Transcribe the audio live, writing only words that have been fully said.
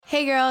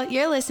Hey girl,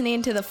 you're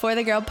listening to the For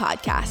the Girl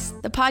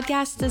podcast, the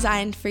podcast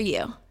designed for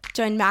you.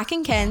 Join Mac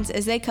and Kenz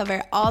as they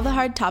cover all the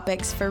hard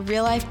topics for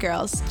real-life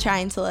girls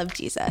trying to love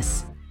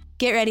Jesus.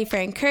 Get ready for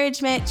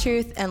encouragement,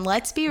 truth, and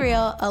let's be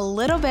real, a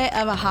little bit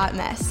of a hot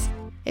mess.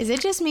 Is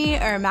it just me,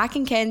 or are Mac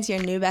and Kenz your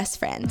new best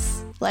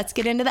friends? Let's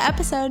get into the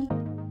episode.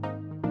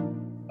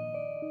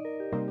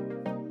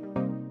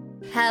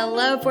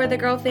 Hello, For the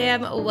Girl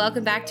fam.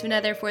 Welcome back to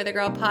another For the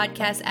Girl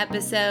podcast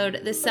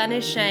episode. The sun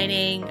is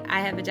shining.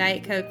 I have a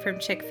Diet Coke from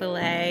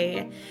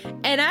Chick-fil-A,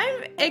 and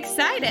I'm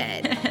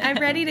excited. I'm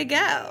ready to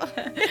go.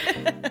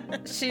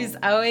 She's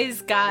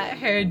always got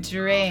her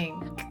drink.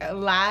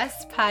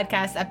 Last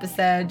podcast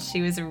episode,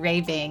 she was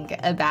raving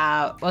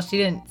about, well, she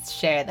didn't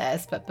share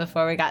this, but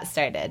before we got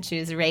started,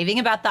 she was raving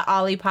about the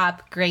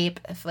Olipop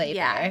grape flavor.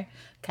 Yeah.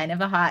 Kind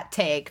of a hot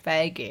take, but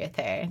I agree with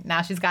her.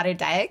 Now she's got her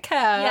Diet Coke.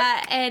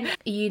 Yeah, and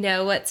you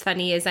know what's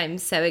funny is I'm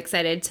so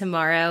excited.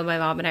 Tomorrow, my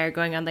mom and I are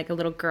going on like a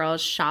little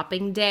girls'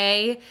 shopping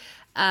day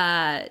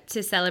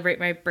to celebrate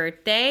my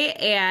birthday.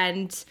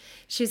 And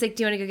she was like,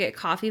 do you want to go get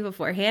coffee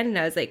beforehand? And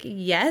I was like,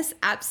 yes,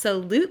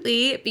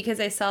 absolutely.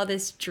 Because I saw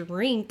this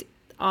drink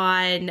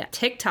on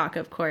TikTok,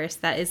 of course,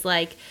 that is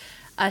like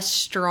a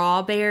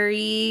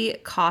strawberry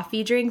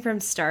coffee drink from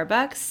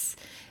Starbucks.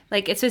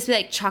 Like, it's supposed to be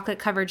like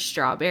chocolate-covered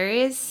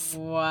strawberries.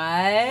 What?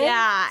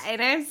 Yeah,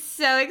 and I'm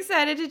so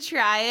excited to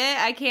try it.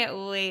 I can't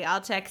wait.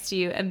 I'll text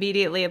you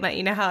immediately and let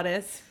you know how it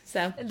is.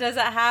 So, does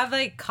it have,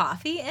 like,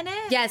 coffee in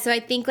it? Yeah, so I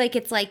think, like,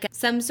 it's like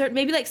some sort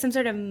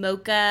of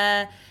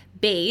mocha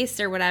base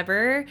or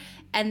whatever.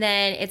 And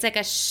then it's like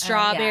a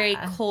strawberry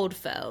cold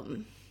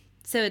foam.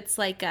 So it's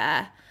like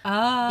a...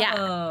 Oh,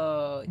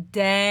 yeah.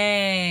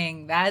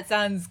 Dang. That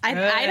sounds good.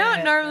 I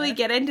don't normally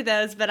get into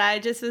those, but I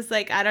just was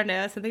like, I don't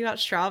know, something about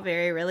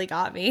strawberry really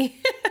got me.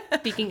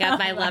 Speaking of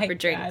my love for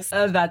drinks.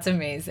 Oh, that's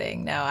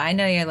amazing. No, I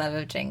know your love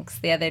of drinks.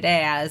 The other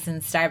day I was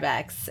in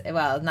Starbucks.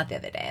 Well, not the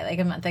other day, like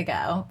a month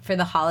ago, for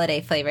the holiday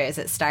flavors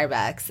at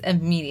Starbucks.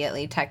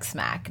 Immediately text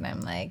Mac, and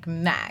I'm like,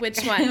 Mac.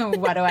 Which one?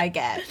 What do I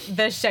get?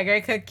 The sugar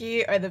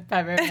cookie or the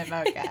peppermint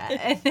mocha?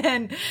 And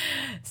then,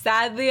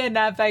 sadly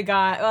enough, I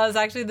got, well, it was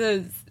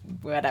actually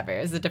whatever,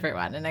 it was a different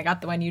one, and I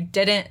got the one you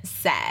didn't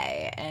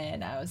say,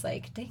 and I was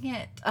like, dang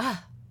it.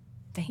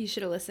 You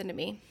should have listened to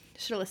me.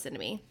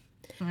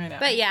 I know.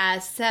 But yeah,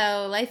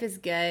 so life is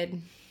good.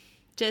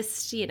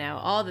 Just,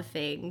 all the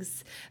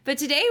things. But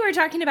today we're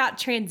talking about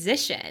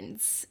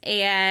transitions,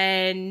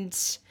 and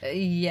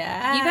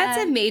yeah, you've had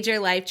some major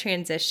life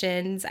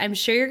transitions. I'm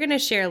sure you're going to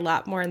share a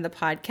lot more in the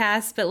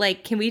podcast, but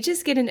like, can we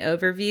just get an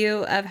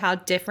overview of how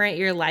different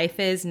your life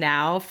is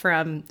now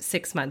from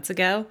 6 months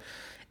ago?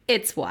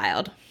 It's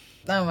wild.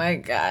 Oh my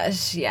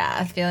gosh.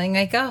 Yeah. Feeling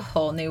like a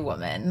whole new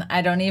woman.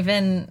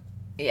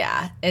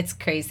 It's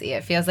crazy.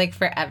 It feels like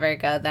forever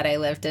ago that I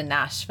lived in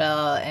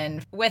Nashville,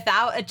 and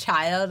without a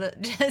child,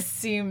 it just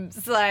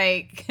seems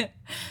like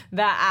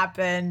that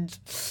happened,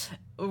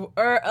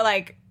 or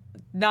like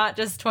not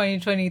just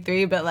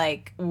 2023, but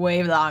like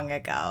way long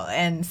ago.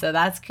 And so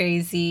that's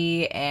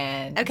crazy.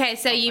 And okay,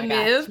 so you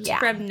moved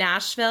from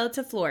Nashville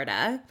to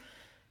Florida.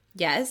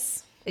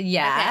 Yes.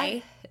 Yeah.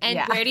 Okay.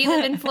 And where do you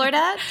live in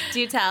Florida?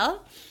 Do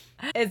tell.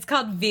 It's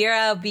called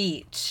Vero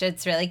Beach.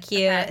 It's really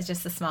cute. Okay. It's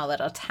just a small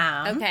little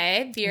town.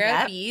 Okay,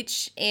 Vero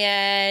Beach.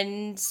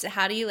 And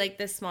how do you like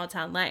this small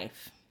town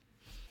life?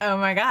 Oh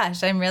my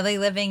gosh, I'm really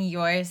living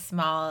your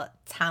small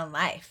town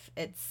life.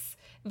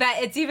 But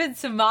it's even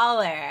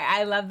smaller.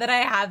 I love that I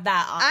have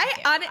that on.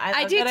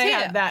 I do too. I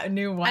have that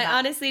new one. I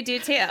honestly do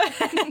too.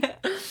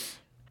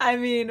 I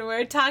mean,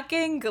 we're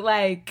talking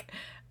like,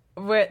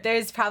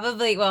 there's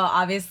probably, well,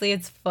 obviously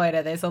it's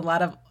Florida. There's a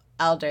lot of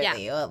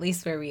elderly, well, at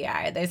least where we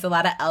are. There's a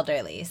lot of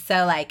elderly.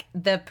 So like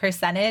the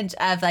percentage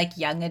of like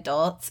young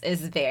adults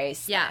is very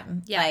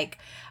slim. Yeah. Like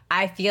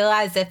I feel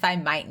as if I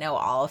might know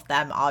all of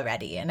them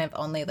already, and I've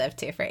only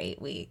lived here for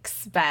 8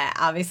 weeks. But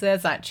obviously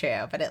that's not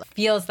true, but it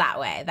feels that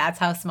way. That's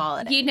how small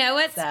it is. You know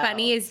what's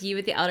funny is you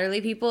with the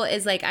elderly people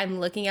is like, I'm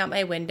looking out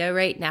my window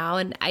right now,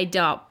 and I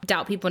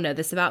doubt people know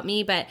this about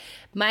me, but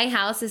my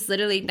house is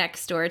literally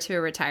next door to a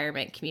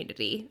retirement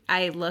community.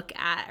 I look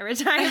at a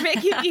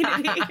retirement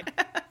community.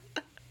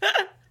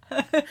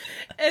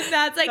 And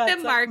that's like the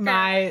marker.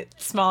 My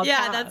small town.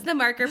 Yeah, that's the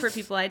marker for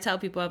people. I tell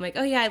people, I'm like,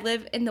 oh yeah, I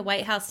live in the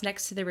White House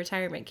next to the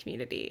retirement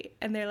community.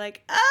 And they're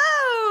like,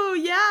 oh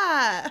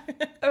yeah.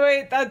 Oh,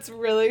 wait, that's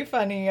really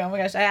funny. Oh my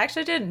gosh, I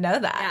actually didn't know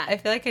that. Yeah. I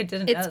feel like I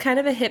didn't know It's kind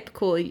of a hip,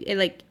 cool,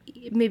 like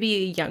maybe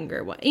a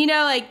younger one.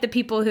 Like the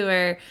people who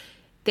they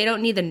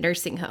don't need the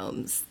nursing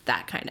homes,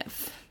 that kind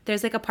of.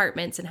 There's like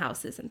apartments and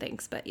houses and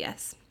things, but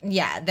yes.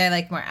 Yeah, they're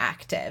like more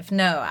active.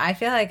 No, I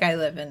feel like I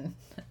live in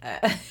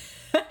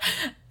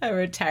a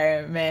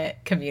retirement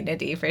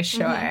community for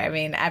sure. Mm-hmm. I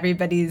mean,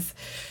 everybody's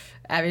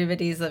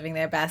living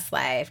their best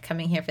life,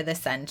 coming here for the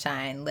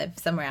sunshine, live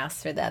somewhere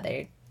else for the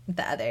other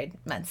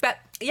months. But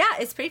yeah,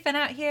 it's pretty fun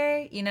out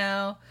here.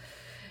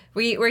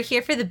 We're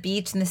here for the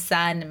beach and the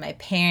sun and my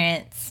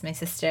parents, my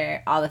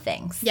sister, all the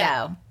things.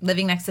 Yeah. So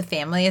living next to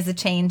family is a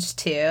change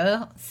too.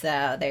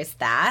 So there's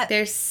that.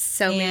 There's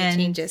so many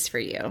changes for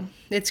you.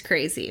 It's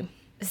crazy.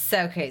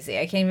 So crazy.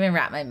 I can't even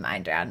wrap my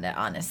mind around it,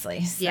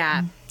 honestly. So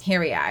Yeah. here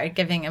we are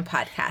giving a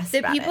podcast The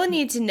about people it.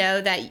 need to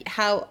know that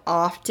how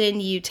often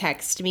you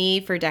text me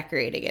for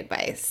decorating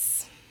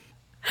advice.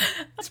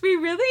 We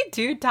really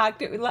do talk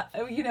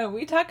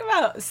we talk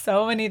about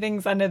so many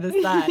things under the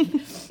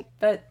sun,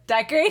 but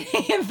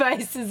decorating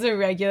advice is a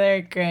regular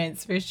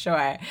occurrence for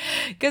sure.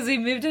 Because we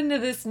moved into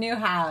this new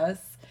house.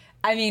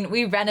 I mean,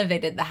 we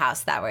renovated the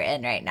house that we're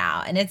in right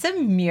now, and it's a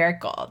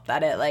miracle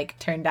that it like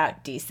turned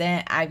out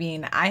decent. I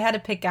mean, I had to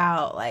pick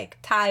out like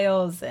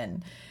tiles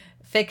and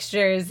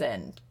fixtures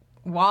and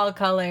wall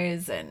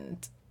colors and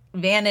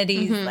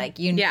vanities, like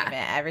you name it.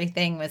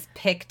 Everything was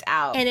picked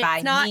out And by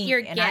it's not me, your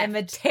and gift. I'm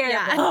a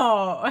terrible.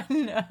 Oh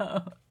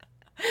no.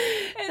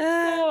 And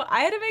so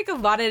I had to make a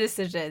lot of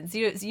decisions.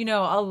 You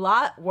know, a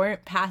lot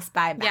weren't passed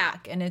by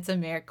Mac, and it's a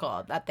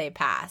miracle that they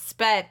passed.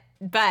 But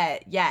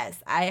yes,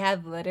 I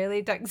have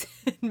literally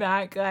texted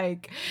Mac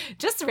like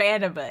just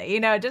randomly,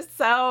 just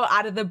so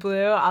out of the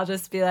blue. I'll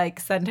just be like,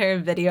 send her a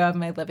video of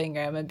my living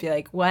room and be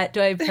like, what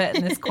do I put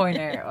in this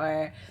corner?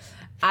 Or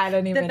I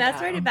don't even know. The best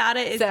part about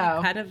it is you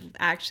kind of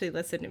actually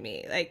listen to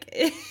me. Like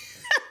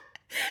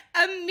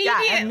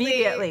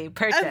immediately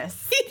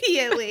purchase.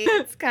 Immediately.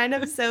 It's kind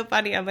of so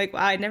funny. I'm like,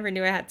 wow, I never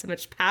knew I had so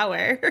much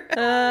power.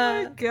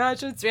 Oh my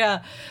gosh, it's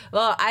real.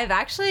 Well,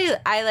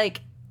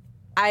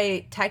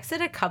 I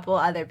texted a couple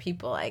other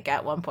people like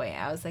at one point.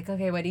 I was like,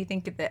 okay, what do you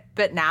think of it?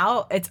 But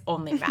now it's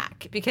only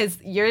Mac because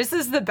yours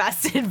is the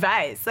best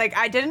advice. Like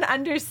I didn't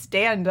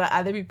understand what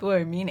other people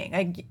were meaning.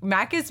 Like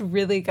Mac is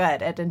really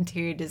good at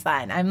interior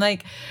design. I'm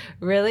like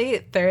really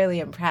thoroughly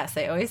impressed.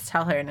 I always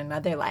tell her in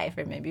another life,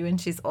 or maybe when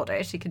she's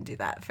older, she can do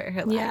that for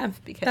her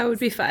life. Because that would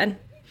be fun.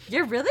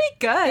 You're really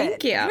good.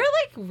 Thank you. You're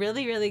like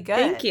really, really good.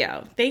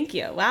 Thank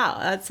you. Wow,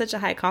 that's such a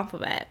high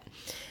compliment.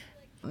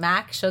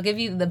 Mac, she'll give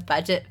you the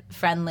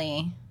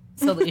budget-friendly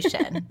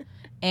solution,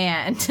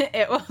 and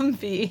it will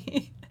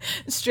be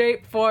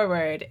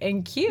straightforward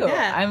and cute.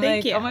 Yeah, I'm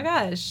thank like, you. oh my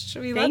gosh,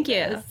 we love Thank you.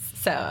 this.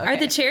 So, okay. Are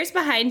the chairs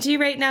behind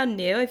you right now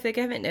new? I feel like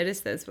I haven't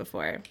noticed those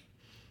before.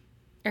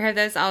 Or have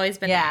those always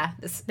been there?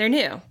 They're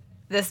new.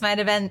 This might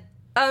have been.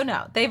 Oh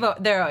no,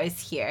 they're always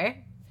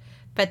here,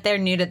 but they're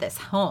new to this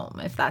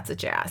home. If that's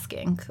what you're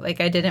asking,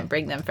 like I didn't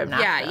bring them from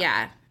Nashville.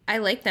 Yeah. I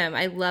like them.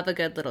 I love a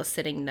good little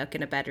sitting nook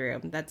in a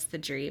bedroom. That's the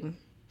dream.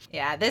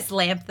 Yeah, this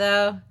lamp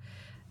though,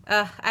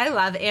 I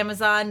love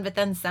Amazon, but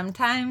then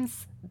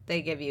sometimes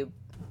they give you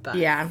bugs.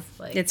 Yeah,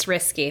 like, it's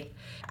risky.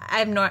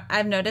 I've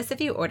noticed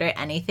if you order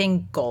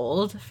anything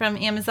gold from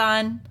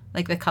Amazon,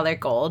 like the color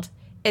gold,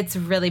 it's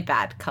really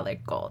bad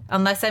colored gold.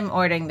 Unless I'm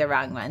ordering the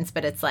wrong ones,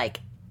 but it's fake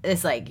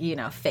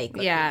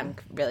looking,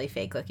 really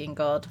fake looking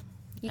gold.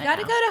 You got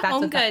to go to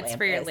Home Goods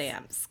for your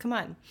lamps. Come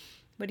on.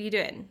 What are you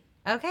doing?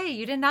 Okay,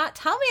 you did not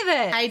tell me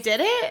this. I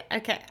did it?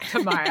 Okay.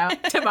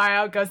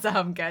 Tomorrow goes to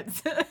Home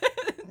Goods.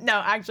 No,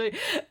 actually,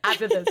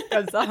 after this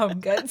goes to Home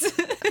Goods.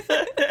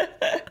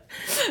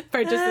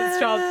 Purchases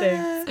 12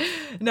 things.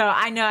 No,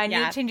 I know. I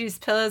need to change these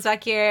pillows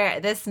back here.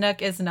 This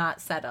nook is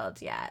not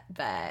settled yet.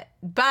 But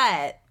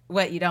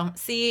what you don't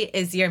see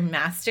is your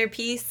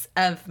masterpiece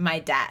of my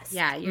desk.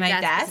 Yeah, your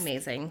my desk is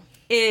amazing.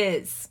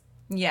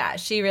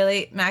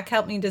 Mac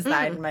helped me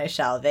design my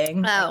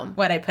shelving. Oh.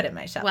 What I put in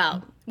my shelving.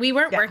 Well, we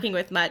weren't working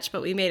with much,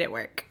 but we made it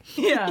work.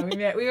 Yeah,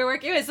 we were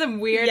working with some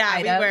weird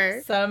items. We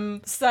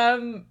were.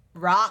 Some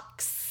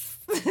rocks,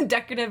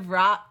 decorative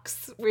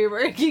rocks. We were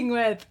working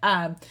with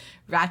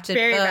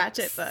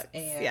ratchet books.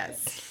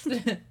 Yes.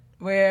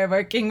 We're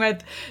working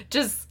with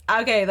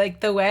like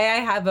the way I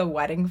have a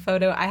wedding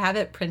photo, I have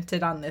it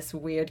printed on this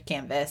weird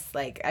canvas.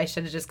 Like I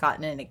should have just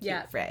gotten it in a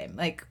cute frame.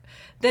 Like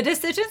the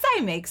decisions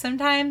I make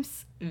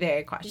sometimes,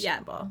 very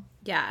questionable.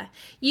 Yeah.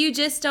 You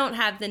just don't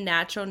have the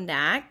natural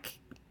knack,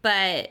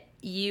 but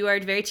you are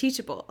very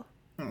teachable.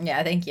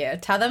 Yeah, thank you.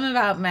 Tell them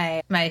about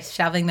my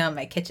shelving though in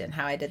my kitchen,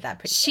 how I did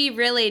that. She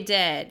really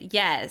did.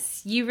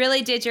 Yes. You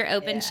really did your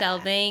open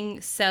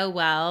shelving so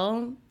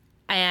well.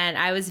 And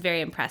I was very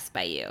impressed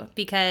by you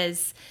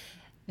because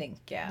thank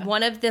you.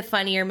 One of the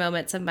funnier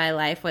moments of my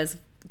life was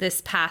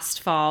this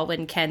past fall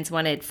when Kenz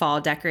wanted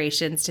fall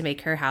decorations to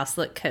make her house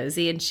look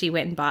cozy. And she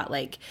went and bought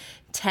like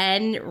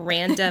 10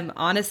 random,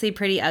 honestly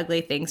pretty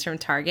ugly things from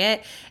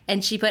Target.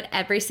 And she put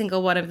every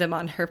single one of them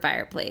on her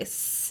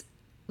fireplace.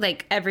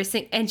 Like every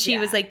single, and she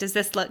was like, does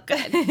this look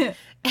good?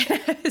 And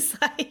I was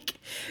like,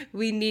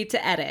 we need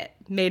to edit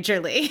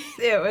majorly.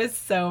 It was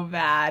so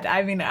bad.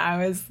 I mean,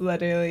 I was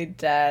literally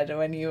dead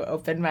when you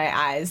opened my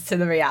eyes to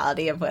the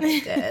reality of what I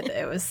did.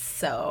 It was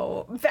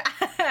so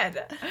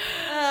bad.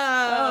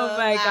 Oh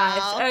my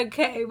gosh.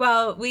 Okay,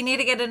 well, we need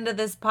to get into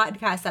this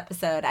podcast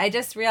episode. I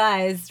just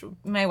realized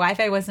my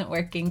Wi-Fi wasn't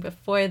working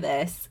before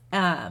this,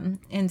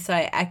 and so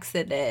I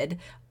exited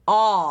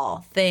all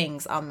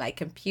things on my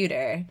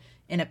computer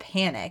in a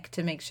panic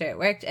to make sure it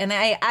worked. And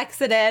I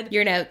exited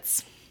your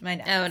notes. My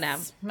notes. Oh, no.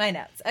 My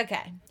notes.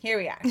 Okay, here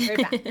we are. We're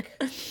back.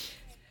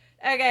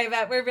 Okay,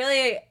 but we're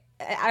really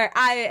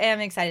I am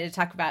excited to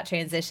talk about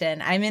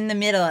transition. I'm in the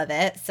middle of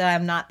it, so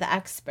I'm not the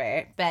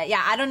expert. But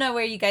yeah, I don't know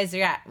where you guys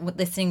are at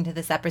listening to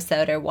this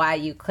episode or why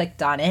you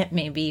clicked on it.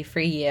 Maybe for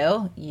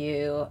you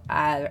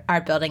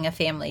are building a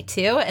family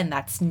too, and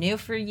that's new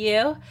for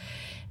you.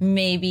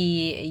 Maybe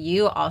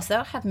you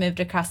also have moved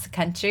across the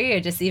country or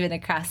just even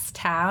across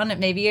town.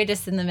 Maybe you're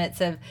just in the midst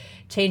of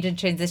change and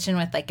transition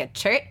with like a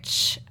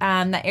church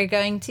that you're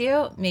going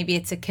to. Maybe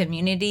it's a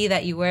community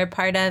that you were a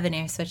part of and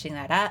you're switching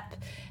that up.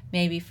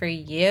 Maybe for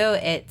you,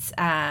 it's,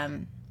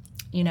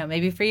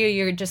 maybe for you,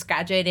 you're just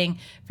graduating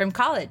from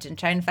college and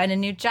trying to find a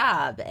new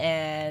job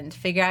and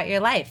figure out your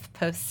life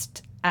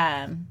post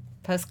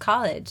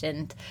college.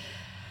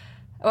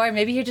 Or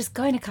maybe you're just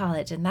going to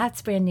college and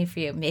that's brand new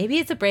for you. Maybe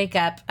it's a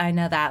breakup. I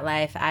know that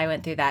life. I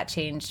went through that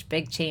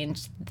big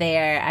change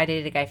there. I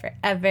dated a guy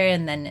forever,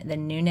 and then the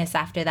newness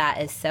after that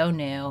is so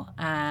new.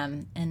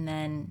 And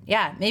then,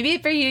 maybe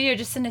for you, you're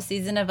just in a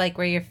season of like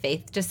where your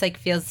faith just like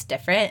feels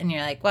different and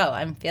you're like, whoa,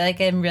 I feel like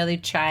I'm really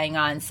trying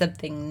on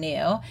something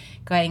new,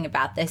 going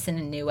about this in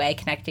a new way,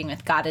 connecting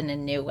with God in a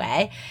new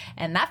way.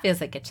 And that feels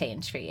like a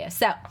change for you.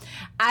 So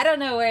I don't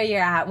know where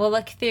you're at. We'll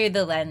look through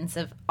the lens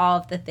of all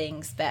of the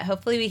things, but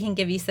hopefully we can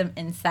give you some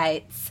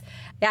insights.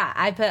 Yeah,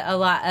 I put a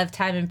lot of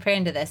time and prayer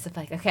into this of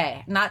like,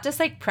 okay, not just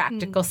like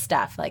practical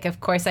stuff. Like, of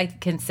course I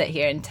can sit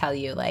here and tell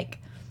you like,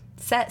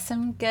 set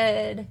some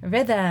good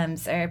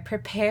rhythms or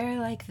prepare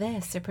like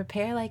this or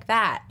prepare like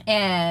that.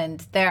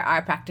 And there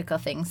are practical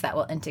things that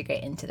will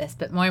integrate into this.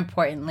 But more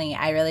importantly,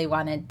 I really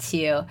wanted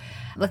to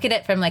look at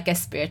it from like a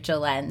spiritual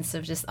lens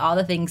of just all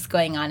the things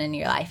going on in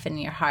your life and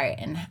your heart.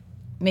 And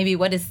maybe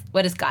what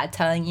is God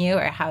telling you,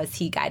 or how is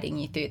he guiding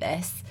you through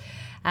this?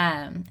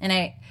 And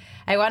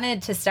I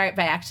wanted to start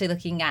by actually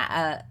looking at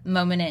a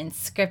moment in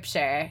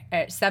scripture,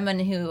 or someone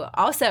who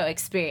also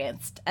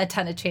experienced a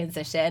ton of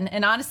transition.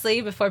 And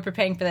honestly, before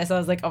preparing for this, I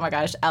was like, oh my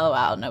gosh,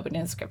 LOL, nobody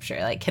in scripture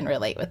like can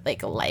relate with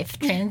like a life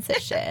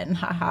transition.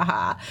 Ha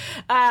ha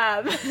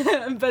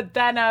ha. But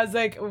then I was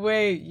like,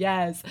 wait,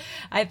 yes.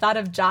 I thought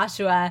of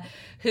Joshua,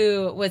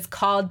 who was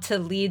called to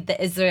lead the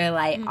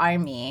Israelite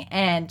army,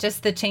 and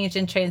just the change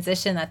and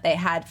transition that they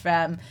had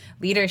from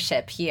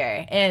leadership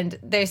here. And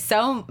there's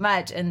so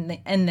much in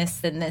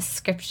this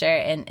scripture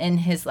and in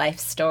his life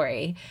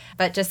story.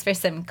 But just for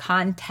some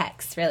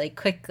context really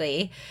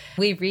quickly,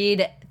 we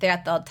read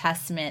throughout the Old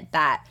Testament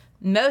that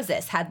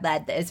Moses had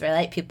led the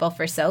Israelite people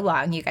for so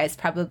long. You guys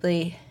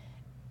probably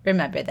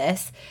remember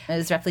this. It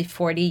was roughly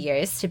 40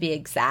 years to be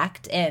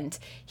exact. And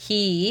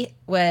he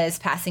was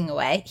passing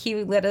away. He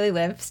literally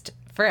lived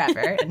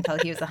forever until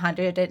he was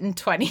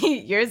 120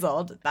 years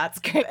old. That's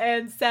great.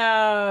 And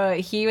so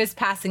he was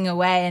passing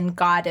away, and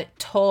God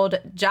told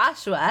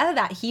Joshua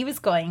that he was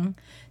going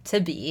to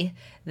be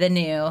the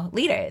new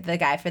leader, the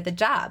guy for the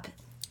job.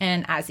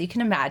 And as you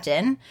can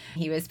imagine,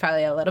 he was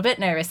probably a little bit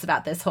nervous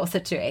about this whole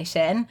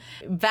situation,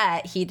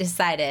 but he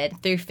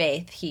decided through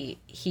faith,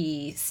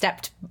 he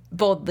stepped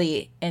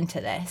boldly into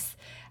this.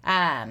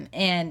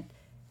 And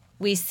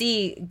we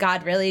see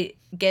God really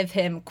give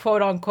him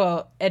quote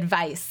unquote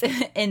advice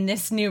in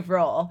this new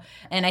role.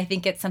 And I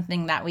think it's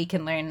something that we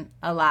can learn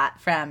a lot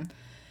from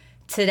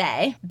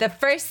today. The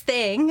first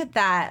thing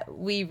that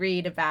we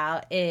read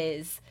about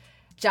is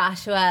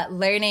Joshua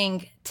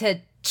learning to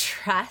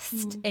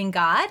trust in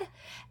God,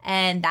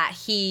 and that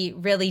he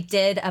really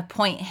did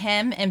appoint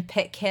him and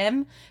pick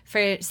him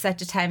for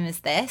such a time as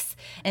this,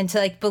 and to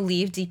like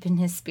believe deep in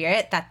his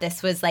spirit that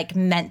this was like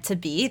meant to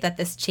be, that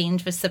this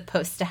change was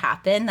supposed to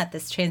happen, that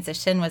this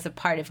transition was a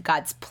part of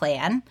God's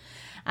plan.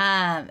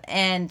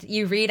 And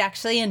you read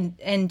actually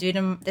in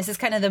Deuteronomy, this is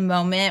kind of the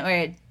moment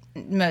where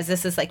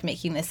Moses is like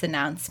making this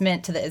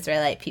announcement to the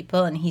Israelite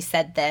people, and he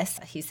said this.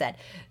 He said,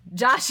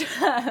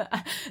 Joshua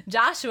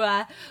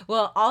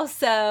will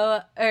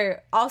also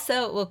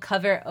will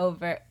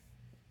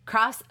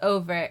cross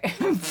over.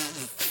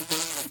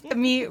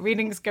 Me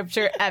reading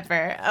scripture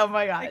ever. Oh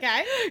my God.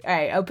 Okay. All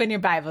right, open your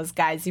Bibles,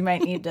 guys. You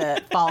might need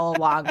to follow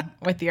along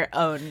with your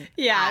own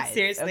eyes,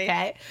 seriously.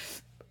 Okay.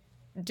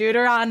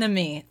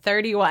 Deuteronomy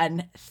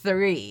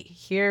 31:3.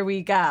 Here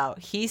we go.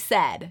 He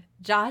said,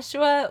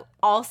 Joshua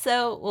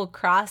also will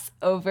cross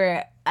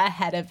over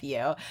ahead of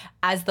you,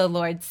 as the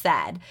Lord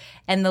said,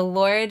 and the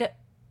Lord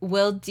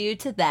will do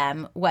to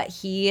them what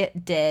he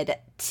did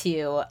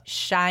to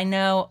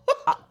Shiloh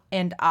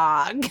and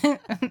Og.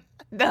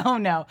 Oh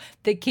no,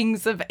 the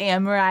kings of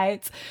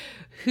Amorites,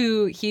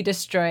 who he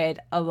destroyed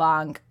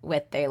along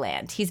with their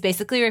land. He's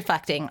basically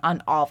reflecting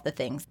on all of the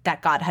things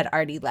that God had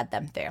already led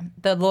them through.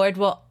 The Lord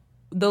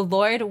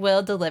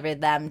will deliver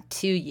them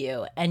to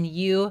you, and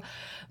you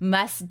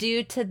must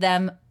do to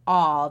them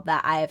all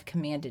that I have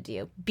commanded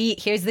you.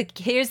 Here's the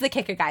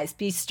kicker, guys.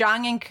 Be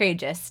strong and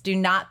courageous. Do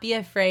not be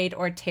afraid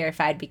or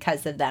terrified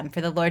because of them,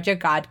 for the Lord your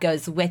God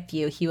goes with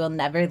you. He will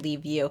never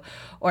leave you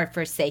or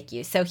forsake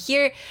you. So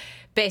here,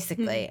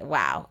 basically,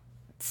 wow.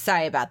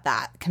 Sorry about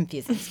that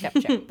confusing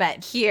scripture.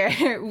 But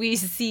here we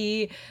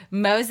see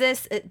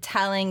Moses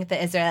telling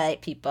the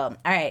Israelite people, all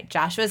right,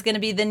 Joshua's going to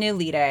be the new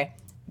leader.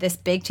 This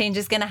big change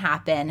is going to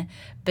happen,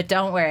 but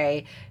don't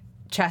worry.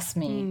 Trust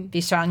me,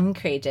 be strong and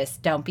courageous.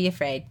 Don't be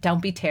afraid.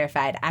 Don't be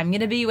terrified. I'm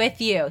going to be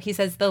with you. He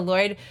says, the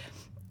Lord,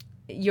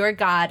 your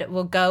God,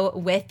 will go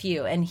with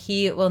you, and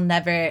he will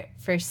never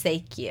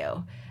forsake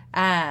you.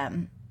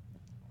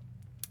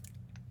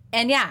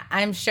 And yeah,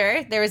 I'm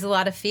sure there was a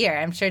lot of fear.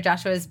 I'm sure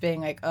Joshua was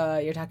being like, oh,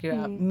 you're talking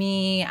about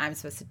me. I'm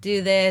supposed to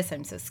do this.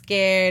 I'm so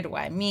scared.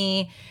 Why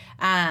me?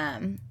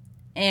 And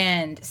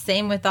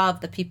same with all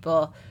of the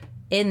people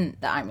in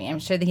the army. I'm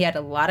sure that he had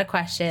a lot of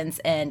questions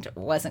and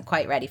wasn't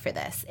quite ready for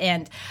this.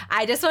 And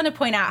I just want to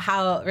point out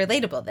how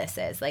relatable this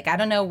is. Like, I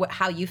don't know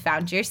how you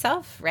found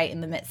yourself right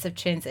in the midst of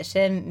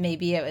transition.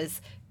 Maybe it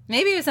was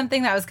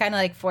something that was kind of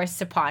like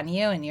forced upon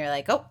you, and you're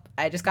like, oh,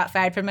 I just got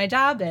fired from my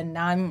job, and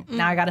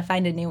now I got to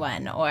find a new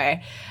one.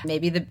 Or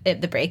maybe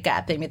the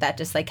breakup, maybe that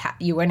just like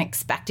you weren't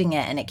expecting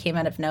it and it came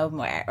out of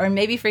nowhere. Or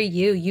maybe for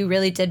you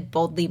really did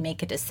boldly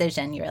make a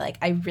decision. You were like,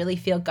 I really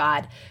feel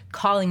God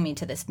calling me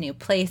to this new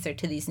place or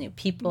to these new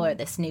people or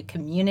this new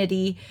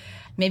community.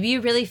 Maybe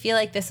you really feel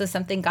like this was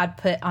something God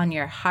put on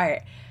your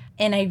heart.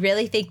 And I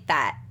really think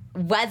that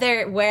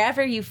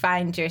wherever you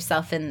find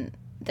yourself in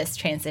this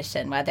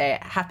transition, whether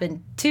it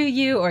happened to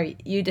you or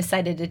you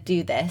decided to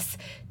do this,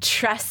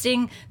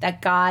 trusting that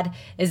God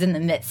is in the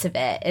midst of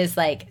it is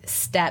like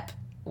step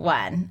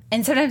one.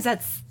 And sometimes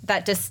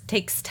that just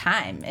takes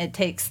time. It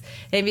takes,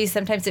 maybe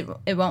sometimes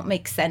it won't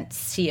make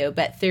sense to you,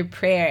 but through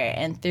prayer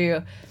and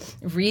through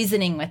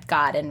reasoning with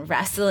God and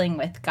wrestling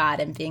with God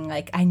and being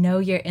like, I know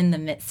you're in the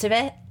midst of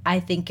it,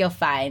 I think you'll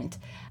find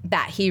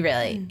that he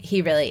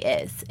really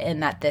is,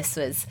 and that this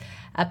was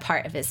a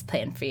part of his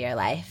plan for your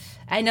life.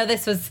 I know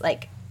this was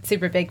like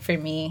super big for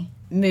me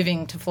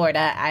moving to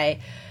Florida.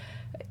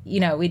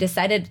 We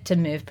decided to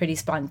move pretty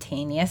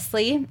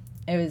spontaneously.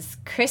 It was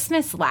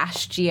Christmas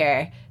last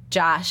year.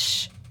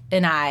 Josh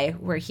and I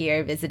were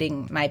here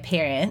visiting my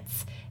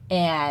parents,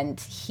 and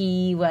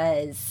he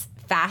was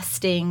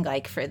fasting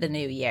like for the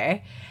new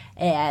year.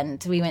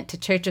 And we went to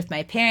church with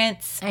my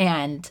parents,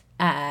 and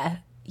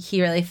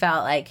he really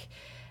felt like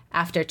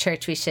after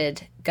church we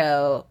should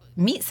go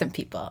meet some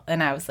people.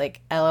 And I was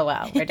like,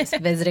 LOL, we're just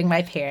visiting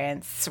my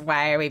parents.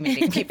 Why are we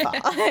meeting people?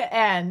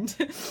 And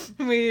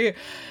we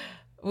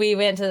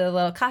went to the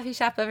little coffee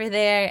shop over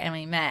there, and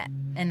we met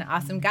an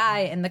awesome guy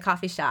in the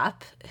coffee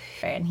shop.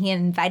 And he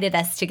invited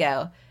us to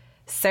go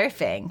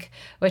surfing,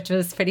 which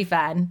was pretty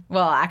fun.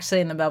 Well, actually,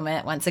 in the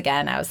moment, once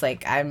again, I was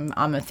like, I'm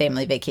on a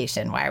family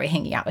vacation. Why are we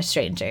hanging out with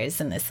strangers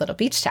in this little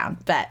beach town?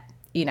 But,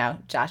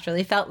 Josh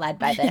really felt led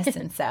by this.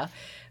 And so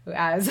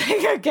I was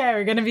like, okay,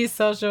 we're going to be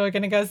social. We're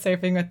going to go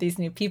surfing with these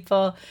new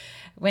people.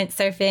 Went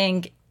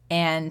surfing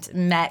and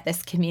met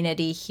this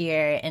community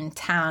here in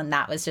town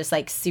that was just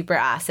like super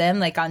awesome.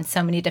 Like on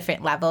so many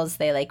different levels,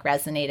 they like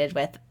resonated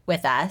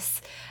with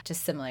us.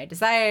 Just similar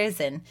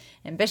desires and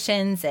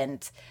ambitions,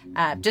 and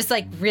just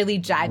like really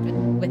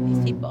jived with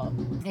these people.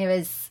 It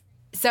was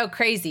so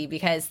crazy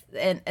because,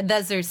 and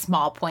those are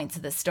small points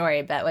of the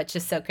story, but what's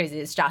just so crazy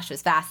is Josh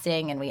was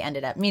fasting and we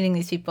ended up meeting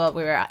these people.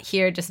 We were out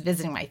here just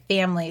visiting my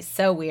family.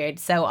 So weird,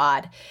 so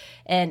odd.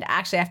 And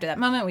actually after that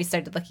moment, we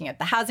started looking at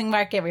the housing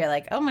market. We were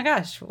like, oh my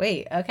gosh,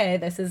 wait, okay,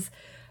 this is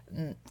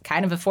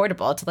kind of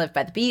affordable to live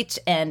by the beach.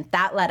 And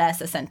that led us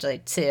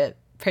essentially to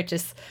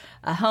purchase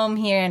a home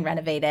here and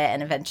renovate it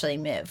and eventually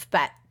move.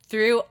 But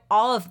through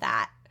all of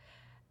that,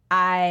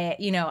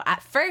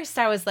 at first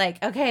I was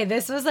like, okay,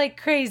 this was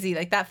like crazy.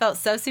 Like that felt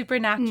so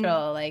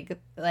supernatural.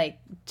 Like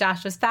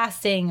Josh was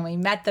fasting and we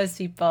met those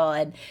people,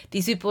 and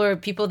these people were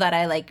people that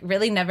I like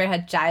really never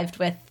had jived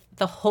with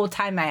the whole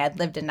time I had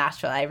lived in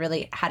Nashville. I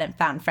really hadn't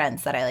found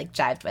friends that I like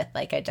jived with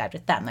like I jived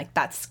with them. Like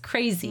that's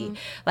crazy.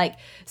 Like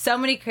so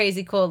many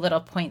crazy cool little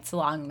points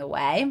along the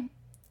way.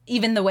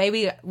 Even the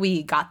way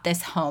we got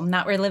this home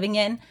that we're living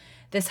in.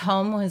 This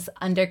home was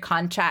under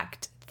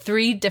contract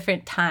 3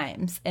 different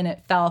times and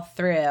it fell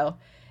through,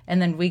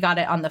 and then we got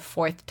it on the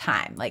 4th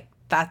time. Like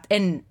that,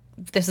 and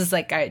this is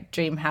like our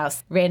dream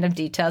house. Random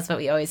details, but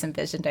we always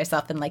envisioned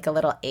ourselves in like a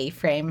little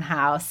A-frame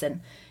house, and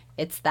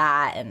it's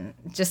that, and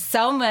just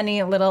so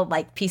many little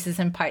like pieces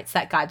and parts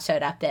that God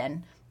showed up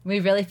in. We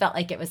really felt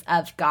like it was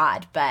of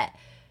God, but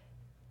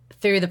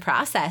through the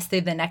process,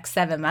 through the next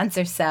 7 months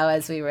or so,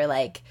 as we were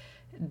like,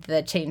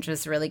 the change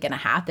was really going to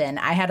happen,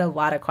 I had a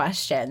lot of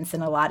questions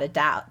and a lot of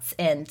doubts.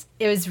 And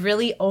it was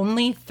really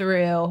only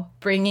through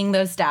bringing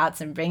those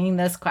doubts and bringing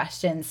those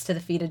questions to the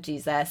feet of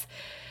Jesus,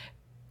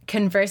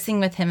 conversing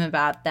with him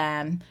about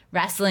them,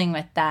 wrestling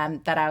with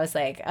them, that I was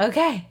like,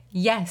 okay,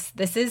 yes,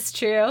 this is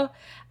true.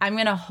 I'm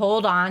going to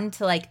hold on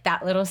to like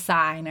that little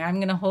sign, or I'm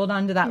going to hold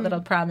on to that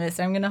little promise,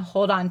 or I'm going to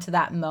hold on to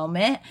that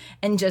moment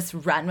and just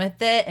run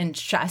with it and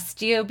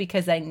trust you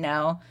because I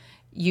know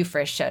you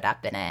first showed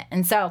up in it.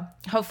 And so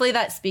hopefully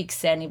that speaks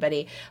to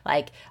anybody,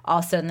 like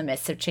also in the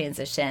midst of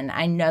transition.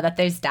 I know that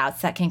there's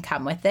doubts that can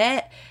come with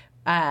it.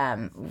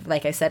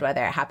 Like I said,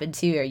 whether it happened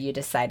to you or you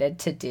decided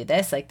to do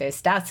this, like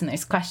there's doubts and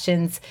there's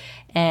questions.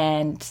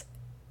 And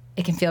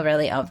it can feel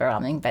really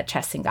overwhelming, but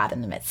trusting God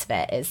in the midst of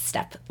it is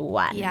step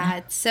one. Yeah,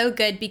 it's so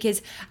good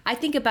because I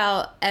think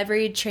about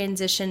every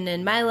transition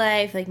in my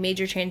life, like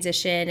major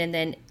transition, and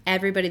then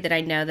everybody that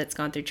I know that's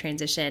gone through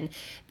transition.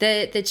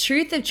 The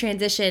truth of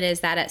transition is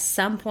that at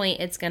some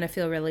point it's going to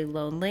feel really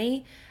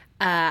lonely.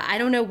 I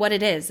don't know what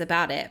it is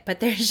about it,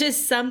 but there's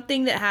just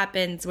something that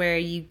happens where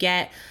you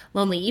get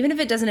lonely, even if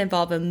it doesn't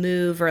involve a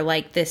move or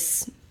like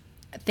this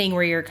thing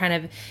where you're kind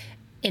of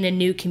in a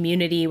new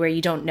community where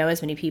you don't know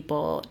as many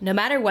people. No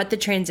matter what the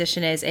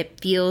transition is,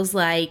 it feels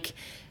like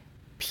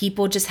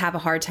people just have a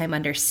hard time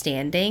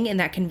understanding, and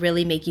that can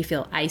really make you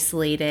feel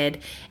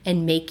isolated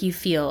and make you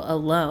feel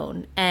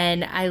alone.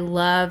 And I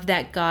love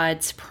that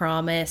God's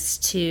promise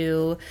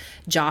to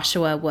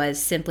Joshua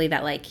was simply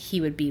that like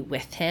he would be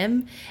with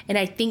him. And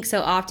I think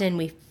so often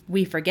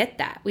we forget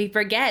that. We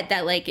forget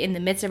that like in the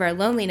midst of our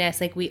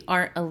loneliness, like we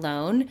aren't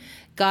alone.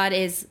 God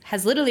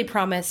has literally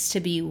promised to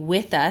be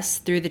with us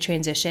through the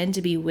transition,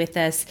 to be with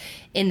us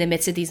in the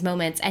midst of these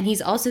moments. And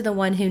he's also the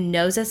one who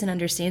knows us and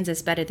understands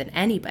us better than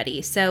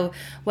anybody. So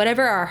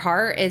whatever our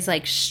heart is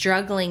like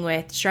struggling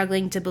with,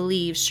 struggling to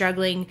believe,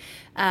 struggling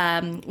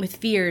with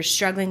fears,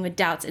 struggling with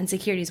doubts,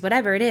 insecurities,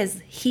 whatever it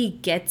is, he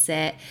gets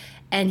it.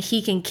 And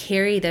he can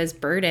carry those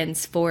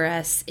burdens for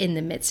us in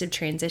the midst of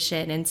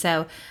transition. And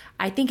so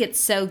I think it's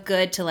so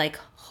good to like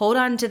hold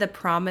on to the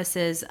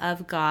promises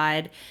of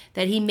God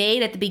that he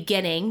made at the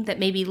beginning that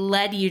maybe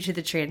led you to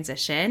the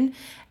transition.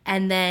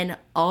 And then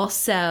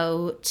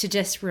also to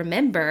just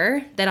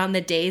remember that on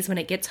the days when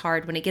it gets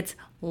hard, when it gets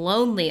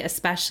lonely,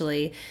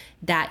 especially,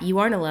 that you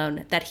aren't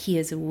alone, that he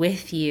is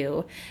with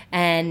you,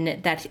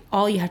 and that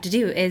all you have to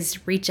do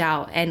is reach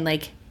out and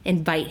like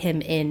invite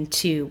him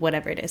into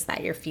whatever it is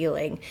that you're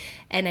feeling.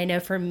 And I know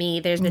for me,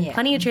 there's been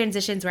plenty of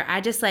transitions where I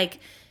just like,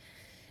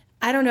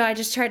 I don't know, I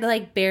just tried to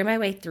like bear my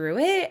way through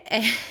it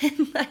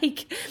and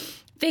like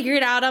figure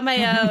it out on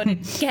my own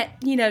and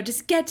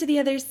just get to the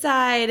other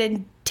side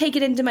and take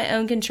it into my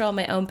own control,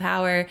 my own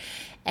power.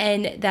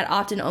 And that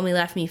often only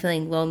left me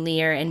feeling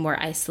lonelier and more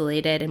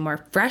isolated and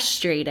more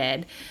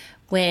frustrated,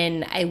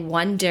 when I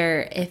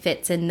wonder if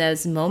it's in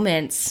those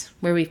moments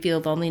where we feel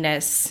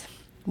loneliness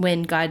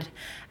when God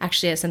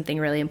actually has something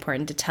really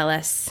important to tell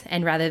us.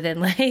 And rather than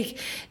like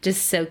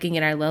just soaking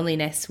in our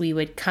loneliness, we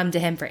would come to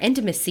him for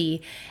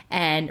intimacy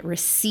and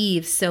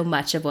receive so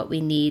much of what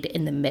we need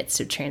in the midst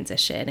of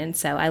transition. And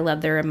so I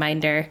love the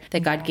reminder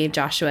that God gave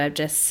Joshua of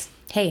just,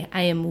 hey,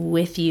 I am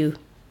with you.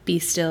 Be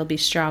still, be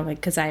strong,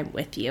 because I am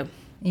with you.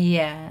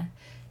 Yeah.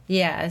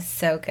 Yeah.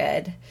 So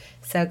good.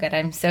 So good.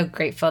 I'm so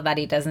grateful that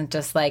he doesn't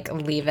just like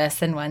leave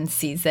us in one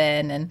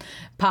season and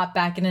pop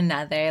back in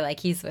another.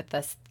 Like he's with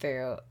us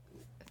through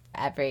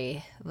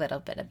every little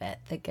bit of it,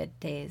 the good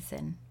days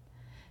and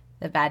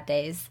the bad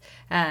days.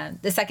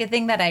 The second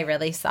thing that I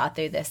really saw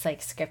through this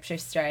like scripture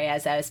story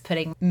as I was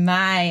putting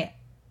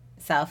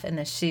myself in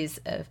the shoes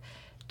of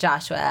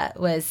Joshua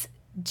was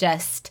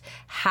just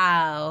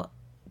how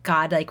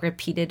God like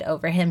repeated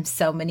over him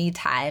so many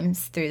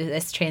times through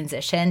this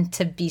transition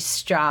to be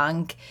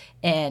strong,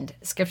 and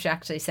scripture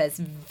actually says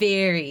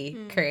very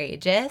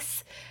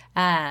courageous.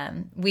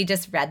 We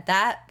just read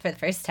that for the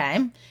first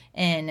time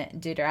in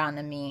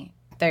Deuteronomy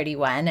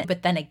 31.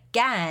 But then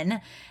again,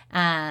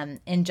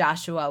 in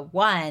Joshua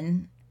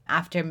 1,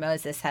 after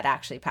Moses had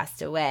actually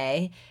passed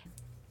away,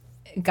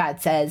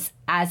 God says,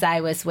 as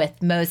I was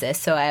with Moses,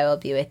 so I will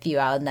be with you.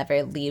 I'll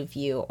never leave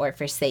you or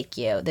forsake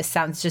you. This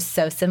sounds just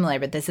so similar,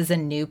 but this is a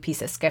new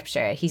piece of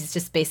scripture. He's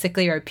just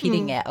basically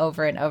repeating it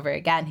over and over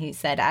again. He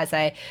said, as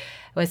I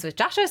was with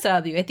Joshua, so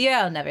I'll be with you.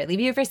 I'll never leave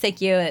you or forsake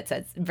you. It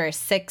says verse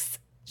 6.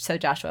 So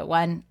Joshua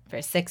 1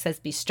 verse 6 says,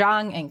 be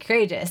strong and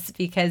courageous,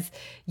 because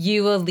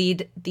you will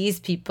lead these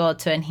people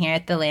to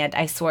inherit the land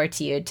I swore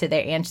to you, to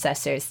their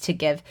ancestors, to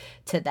give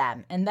to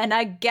them. And then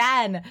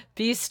again,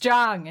 be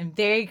strong and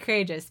very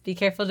courageous. Be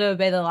careful to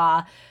obey the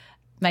law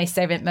my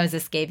servant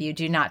Moses gave you.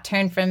 Do not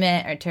turn from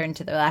it or turn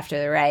to the left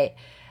or the right,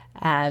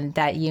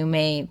 that you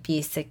may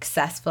be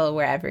successful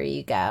wherever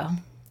you go.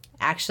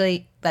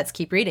 Actually, let's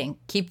keep reading.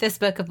 Keep this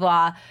book of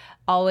law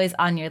always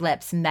on your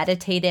lips.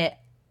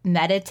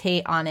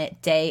 Meditate on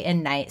it day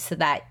and night, so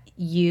that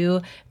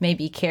you may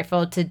be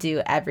careful to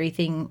do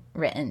everything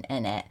written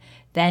in it.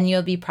 Then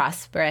you'll be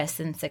prosperous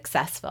and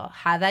successful.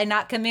 Have I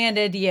not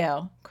commanded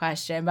you? ?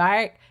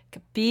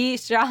 Be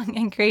strong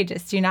and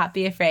courageous. Do not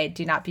be afraid.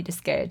 Do not be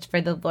discouraged, for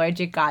the Lord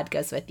your God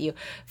goes with you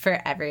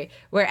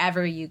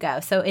wherever you go.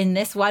 So in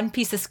this one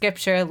piece of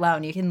scripture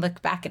alone, you can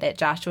look back at it,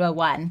 Joshua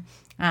 1.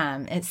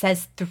 It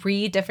says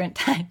 3 different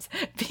times,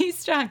 be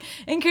strong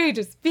and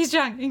courageous, be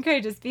strong and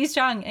courageous, be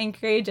strong and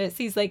courageous.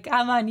 He's like,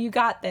 come on, you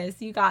got this,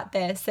 you got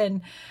this.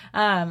 And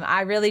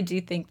I really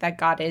do think that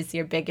God is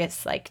your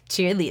biggest like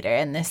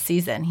cheerleader in this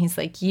season. He's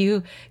like,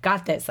 you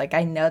got this. Like,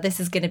 I know this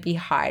is going to be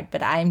hard,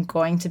 but I'm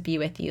going to be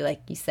with you.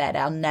 Like you said,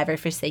 I'll never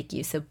forsake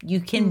you. So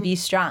you can be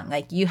strong.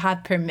 Like you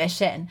have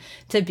permission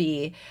to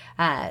be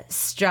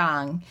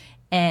strong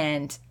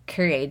and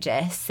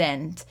courageous.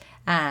 And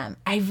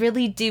I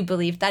really do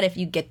believe that if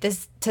you get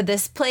to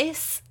this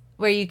place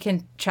where you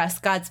can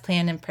trust God's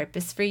plan and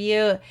purpose for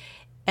you,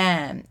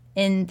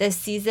 in this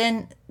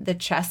season, the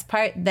trust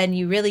part, then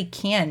you really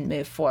can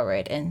move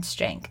forward in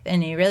strength,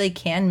 and you really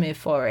can move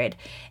forward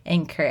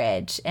in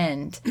courage.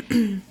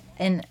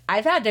 And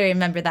I've had to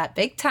remember that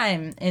big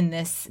time in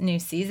this new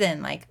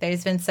season. Like,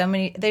 there's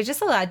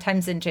just a lot of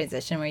times in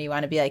transition where you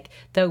want to be like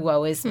the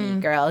woe is me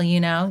girl, you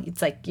know?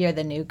 It's like you're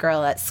the new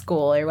girl at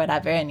school or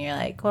whatever, and you're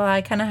like, well,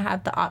 I kind of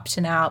have the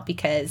option out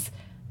because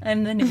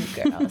I'm the new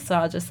girl, so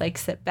I'll just like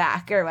sit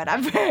back or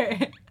whatever.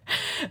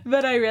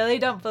 But I really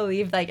don't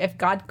believe, like, if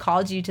God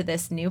called you to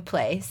this new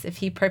place, if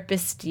he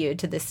purposed you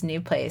to this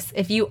new place,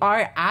 if you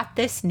are at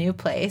this new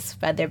place,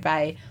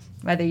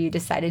 whether you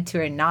decided to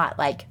or not,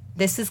 like,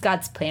 this is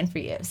God's plan for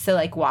you. So,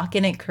 like, walk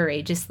in it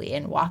courageously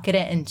and walk in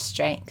it in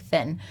strength.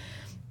 And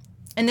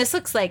this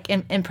looks like,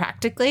 and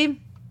practically,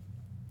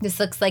 this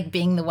looks like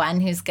being the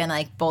one who's going to,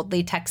 like,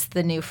 boldly text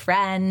the new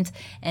friend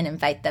and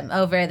invite them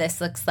over.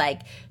 This looks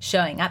like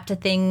showing up to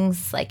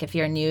things, like if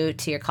you're new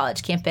to your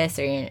college campus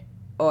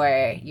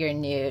or you're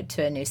new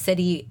to a new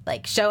city,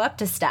 like, show up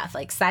to stuff,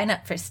 like, sign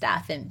up for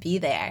stuff and be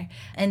there.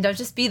 And don't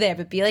just be there,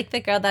 but be like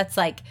the girl that's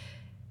like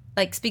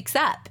speaks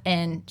up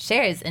and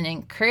shares and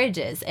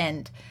encourages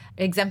and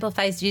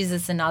exemplifies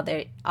Jesus in all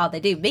they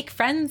do. Make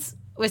friends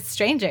with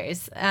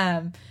strangers.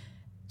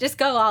 Just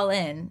go all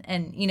in.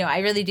 And, you know, I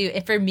really do.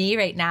 For me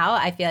right now,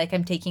 I feel like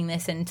I'm taking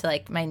this into,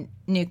 like, my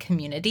new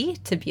community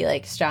to be,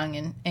 like,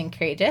 strong and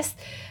courageous.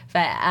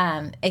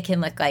 But it can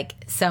look like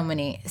so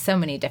many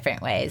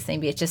different ways.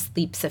 Maybe it's just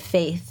leaps of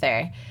faith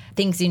or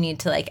things you need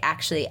to, like,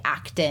 actually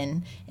act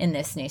in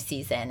this new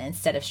season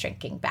instead of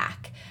shrinking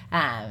back.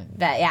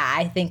 But yeah,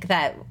 I think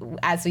that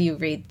as we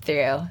read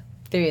through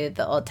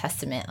the Old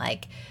Testament,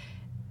 like,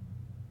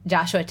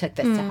 Joshua took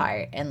this to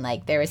heart, and,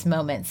 like, there was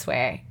moments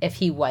where if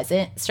he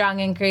wasn't strong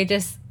and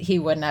courageous, he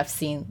wouldn't have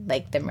seen,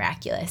 like, the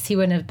miraculous. He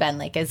wouldn't have been,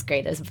 like, as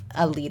great as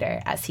a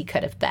leader as he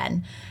could have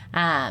been,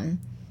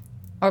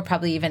 or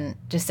probably even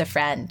just a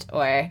friend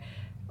or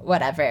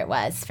whatever it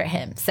was for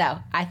him. So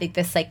I think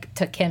this, like,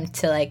 took him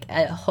to, like,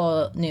 a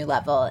whole new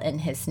level in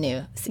his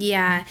new season.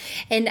 Yeah.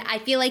 And I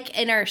feel like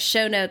in our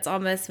show notes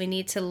almost we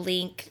need to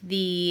link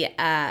the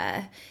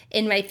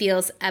In My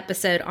Feels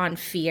episode on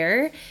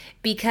fear,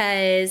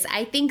 because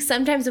I think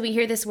sometimes when we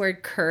hear this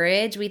word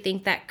courage, we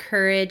think that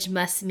courage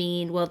must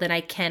mean, well, then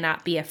I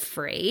cannot be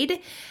afraid.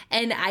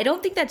 And I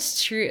don't think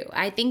that's true.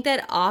 I think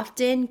that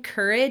often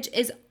courage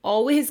is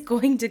always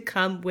going to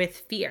come with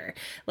fear.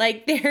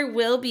 Like, there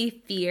will be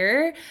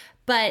fear,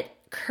 but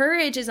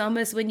courage is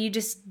almost when you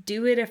just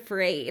do it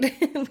afraid,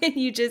 when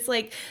you just,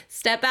 like,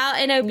 step out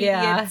in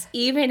obedience,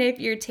 even if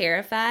you're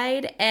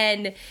terrified.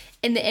 And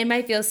in the In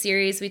My Feel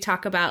series, we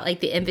talk about, like,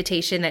 the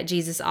invitation that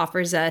Jesus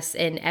offers us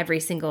in every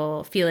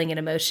single feeling and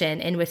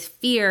emotion. And with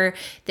fear,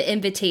 the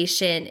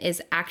invitation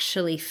is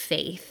actually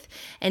faith.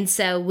 And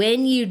so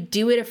when you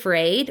do it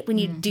afraid, when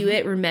you do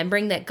it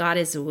remembering that God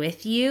is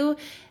with you,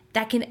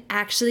 that can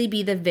actually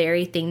be the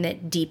very thing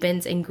that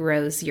deepens and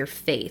grows your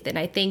faith. And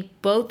I think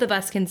both of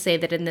us can say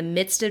that in the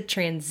midst of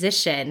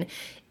transition,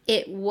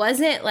 it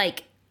wasn't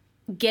like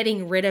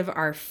getting rid of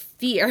our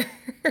fear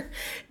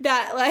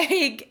that,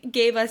 like,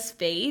 gave us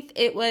faith.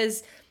 It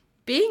was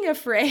being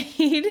afraid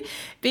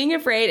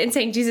and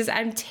saying, Jesus,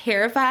 I'm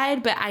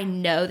terrified, but I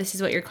know this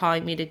is what you're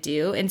calling me to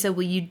do. And so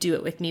will you do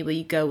it with me? Will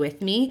you go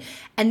with me?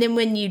 And then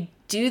when you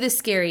do the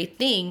scary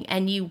thing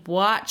and you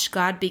watch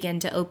God begin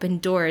to open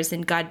doors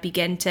and God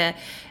begin to,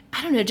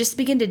 I don't know, just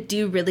begin to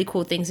do really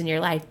cool things in your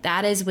life,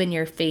 that is when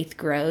your faith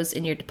grows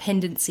and your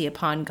dependency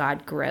upon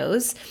God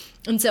grows.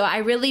 And so I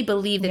really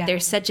believe that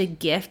there's such a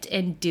gift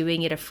in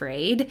doing it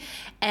afraid.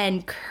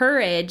 And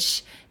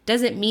courage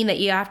doesn't mean that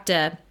you have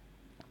to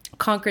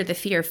conquer the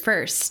fear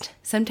first.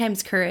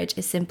 Sometimes courage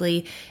is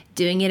simply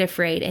doing it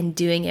afraid and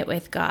doing it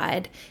with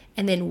God,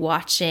 and then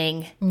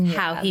watching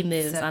how he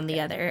moves on the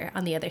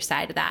other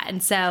side of that.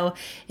 And so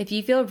if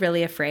you feel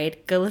really afraid,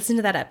 go listen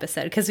to that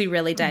episode, because we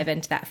really dive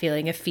into that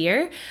feeling of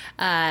fear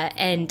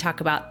and talk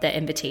about the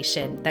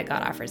invitation that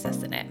God offers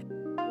us in it.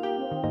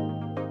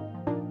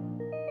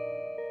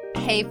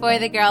 Hey, For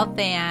the Girl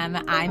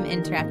fam, I'm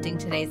interrupting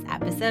today's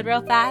episode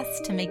real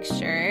fast to make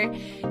sure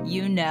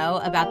you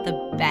know about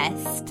the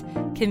best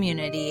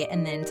community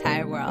in the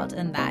entire world,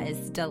 and that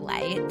is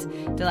Delight.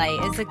 Delight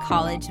is a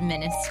college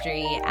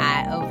ministry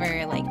at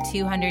over like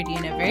 200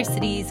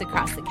 universities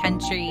across the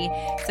country.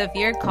 So if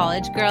you're a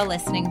college girl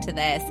listening to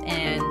this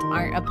and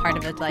aren't a part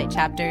of a Delight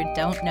chapter,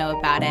 don't know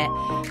about it,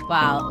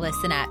 well,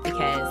 listen up,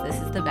 because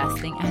this is the best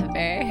thing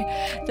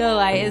ever.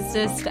 Delight is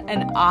just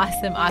an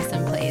awesome,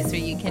 awesome place where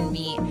you can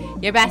meet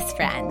your best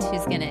friend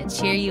who's going to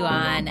cheer you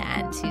on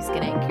and who's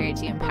going to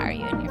encourage you, empower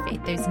you in your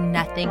faith. There's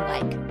nothing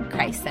like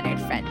Christ-centered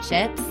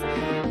friendships,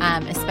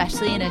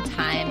 especially in a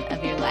time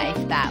of your life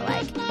that,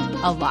 like,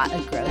 a lot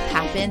of growth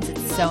happens.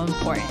 It's so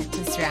important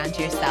to surround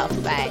yourself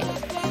by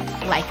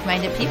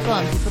like-minded people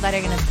and people that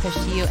are going to push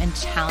you and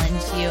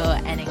challenge you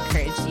and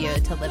encourage you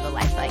to live a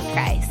life like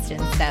Christ.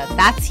 And so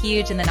that's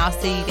huge. And then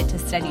also you get to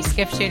study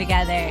scripture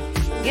together.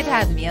 You get to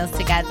have meals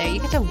together. You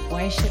get to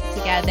worship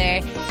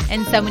together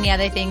and so many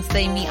other things.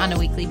 They meet on a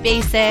weekly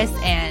basis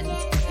and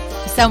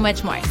so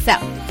much more. So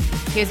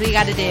here's what you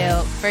got to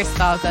do. First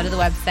of all, go to the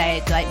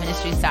website,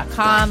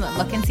 delightministries.com.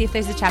 Look and see if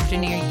there's a chapter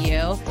near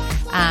you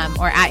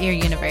or at your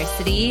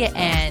university.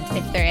 And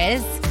if there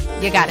is,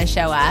 you got to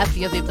show up.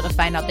 You'll be able to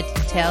find all the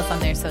details on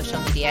their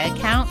social media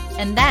account.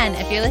 And then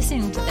if you're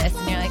listening to this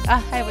and you're like,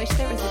 oh, I wish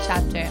there was a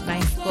chapter at my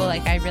school.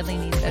 Like, I really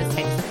need those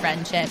types of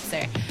friendships,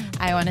 or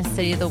I want to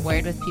study the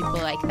word with people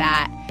like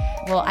that.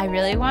 Well, I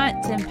really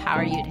want to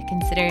empower you to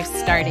consider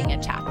starting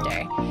a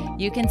chapter.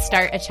 You can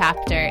start a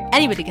chapter.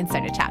 Anybody can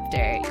start a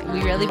chapter.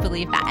 We really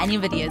believe that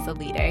anybody is a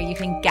leader. You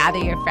can gather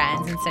your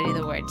friends and study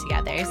the word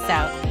together.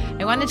 So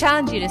I want to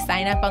challenge you to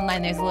sign up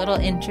online. There's a little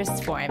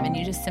interest form, and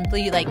you just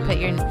simply put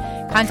your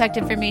contact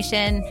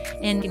information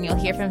in, and you'll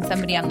hear from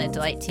somebody on the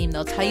Delight team.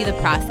 They'll tell you the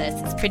process.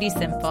 It's pretty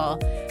simple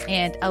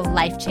and a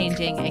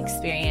life-changing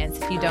experience.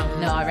 If you don't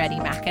know already,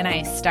 Mac and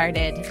I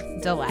started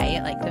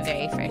Delight, the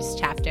very first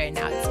chapter, and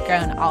now it's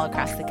grown all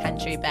across the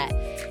country. But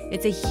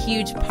it's a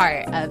huge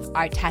part of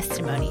our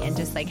testimony and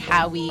just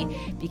how we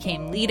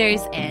became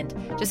leaders and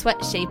just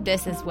what shaped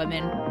us as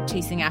women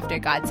chasing after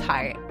God's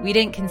heart. We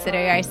didn't consider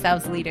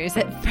ourselves leaders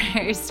at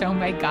first. Oh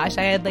my gosh,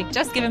 I had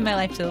just given my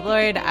life to the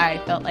Lord. I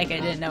felt like I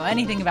didn't know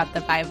anything about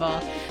the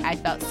Bible. I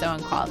felt so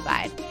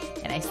unqualified.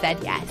 And I said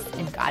yes,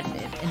 and God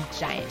moved in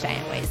giant,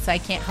 giant ways. So I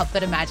can't help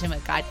but imagine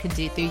what God could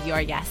do through your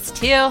yes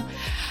too.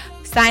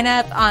 Sign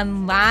up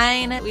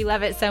online. We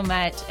love it so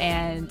much.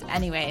 And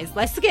anyways,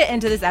 let's get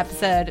into this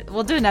episode.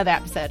 We'll do another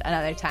episode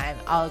another time,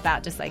 all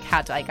about just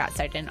how Delight got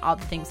started and all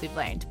the things we've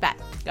learned. But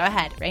go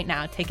ahead right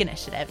now, take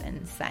initiative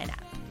and sign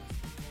up.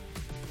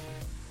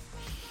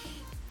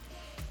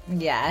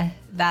 Yeah,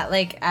 that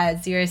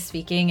as you were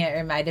speaking, it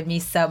reminded me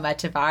so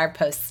much of our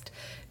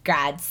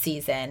post-grad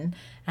season.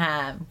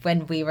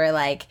 When we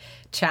were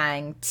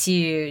trying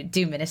to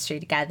do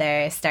ministry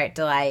together, start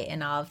Delight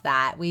and all of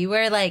that. We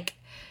were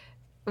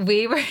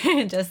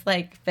just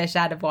fish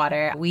out of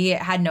water. We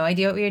had no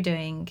idea what we were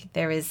doing.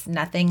 There was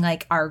nothing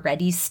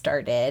already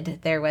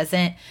started. There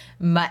wasn't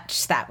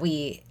much that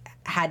we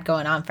had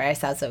going on for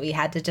ourselves, but we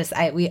had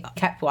to we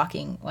kept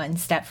walking one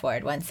step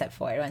forward, one step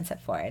forward, one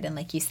step forward. And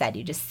like you said,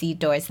 you just see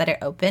doors that are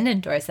open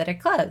and doors that are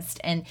closed.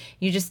 And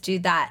you just do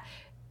that.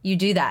 You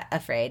do that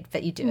afraid,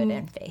 but you do it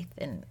in faith.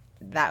 And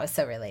that was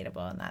so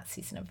relatable in that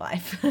season of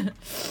life.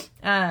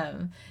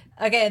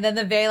 Okay, and then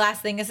the very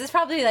last thing, this is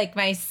probably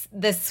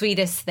the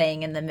sweetest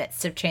thing in the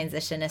midst of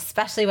transition,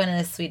 especially one of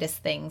the sweetest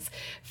things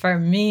for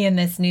me in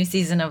this new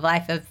season of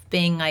life of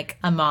being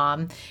a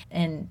mom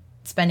and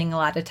spending a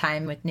lot of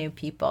time with new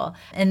people.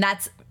 And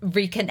that's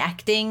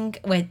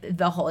reconnecting with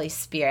the Holy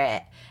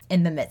Spirit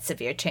in the midst of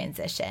your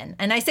transition.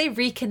 And I say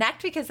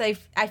reconnect because I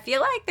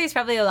feel like there's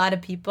probably a lot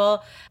of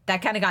people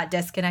that kind of got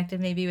disconnected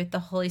maybe with the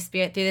Holy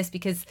Spirit through this,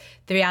 because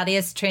the reality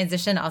is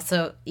transition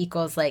also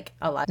equals a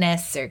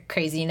lotness or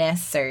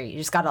craziness, or you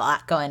just got a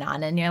lot going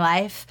on in your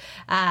life.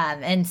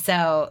 And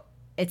so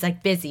it's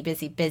busy,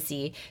 busy,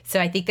 busy. So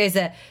I think there's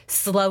a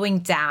slowing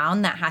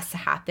down that has to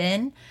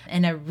happen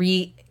and a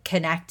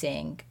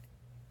reconnecting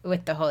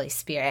with the Holy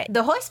Spirit.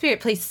 The Holy Spirit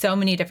plays so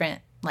many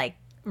different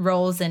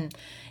roles in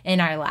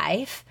our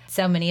life.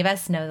 So many of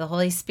us know the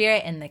Holy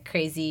Spirit in the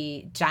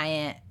crazy,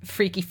 giant,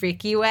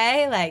 freaky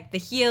way, the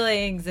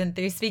healings and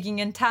through speaking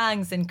in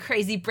tongues and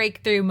crazy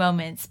breakthrough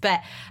moments.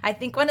 But I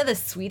think one of the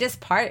sweetest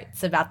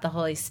parts about the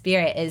Holy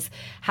Spirit is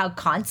how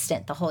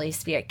constant the Holy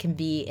Spirit can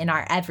be in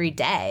our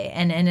everyday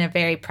and in a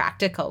very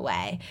practical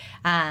way.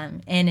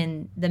 And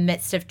in the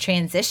midst of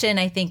transition,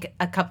 I think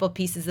a couple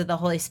pieces of the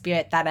Holy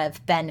Spirit that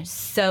have been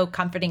so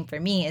comforting for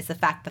me is the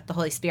fact that the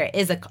Holy Spirit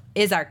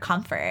is our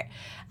comfort.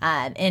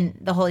 And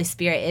the Holy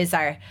Spirit is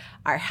our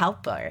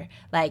helper.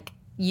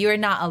 You're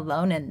not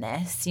alone in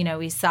this.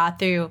 We saw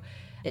through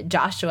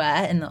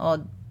Joshua in the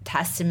Old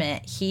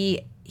Testament,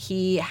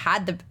 he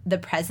had the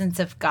presence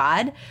of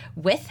God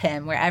with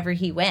him wherever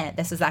he went.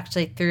 This was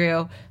actually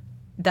through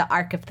the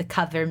Ark of the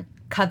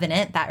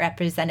Covenant that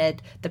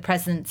represented the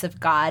presence of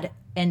God,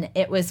 and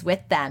it was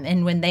with them.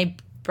 And when they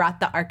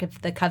brought the Ark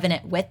of the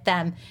Covenant with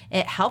them,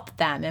 it helped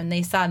them, and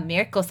they saw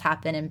miracles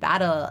happen in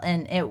battle,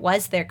 and it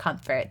was their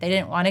comfort. They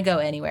didn't want to go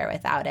anywhere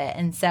without it.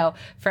 And so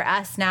for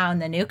us now in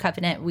the new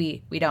covenant,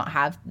 we don't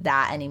have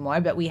that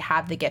anymore, but we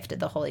have the gift of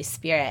the Holy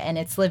Spirit, and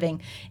it's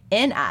living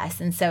in us.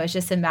 And so it's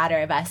just a matter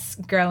of us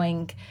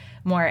growing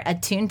more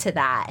attuned to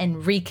that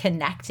and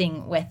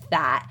reconnecting with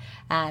that.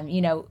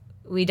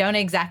 We don't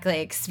exactly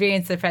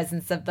experience the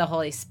presence of the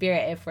Holy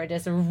Spirit if we're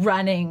just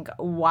running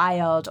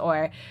wild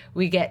or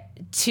we get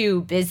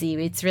too busy.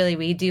 It's really,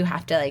 we do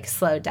have to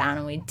slow down,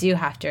 and we do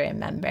have to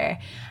remember.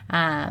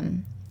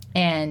 And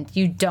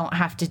you don't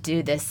have to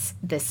do this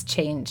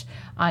change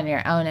on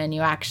your own, and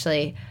you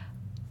actually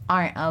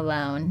aren't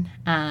alone.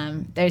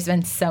 There's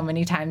been so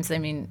many times,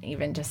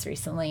 even just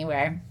recently,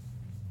 where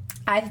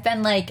I've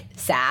been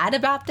sad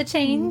about the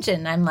change,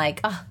 and I'm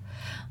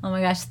oh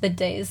my gosh, the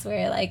days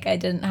where I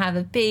didn't have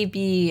a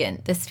baby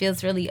and this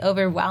feels really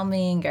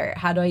overwhelming, or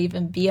how do I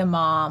even be a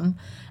mom?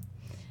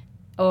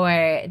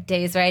 Or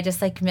days where I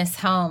just miss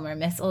home or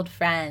miss old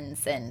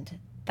friends, and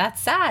that's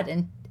sad,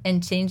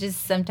 and change is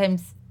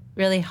sometimes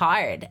really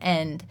hard.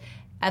 And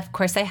of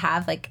course, I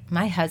have like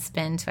my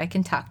husband who I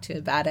can talk to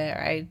about it,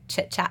 or I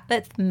chit chat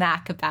with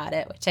Mac about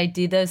it, which I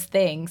do those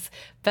things.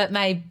 But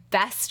my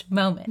best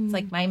moments,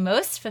 like my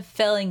most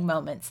fulfilling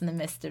moments in the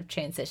midst of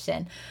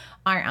transition,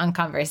 aren't on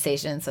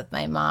conversations with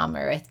my mom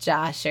or with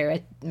Josh or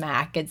with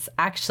Mac. It's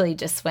actually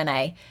just when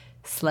I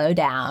slow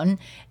down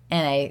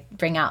and I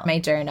bring out my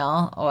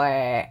journal,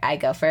 or I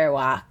go for a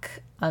walk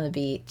on the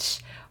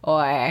beach,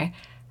 or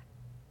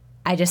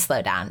I just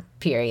slow down,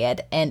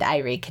 period, and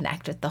I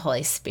reconnect with the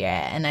Holy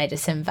Spirit, and I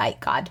just invite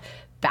God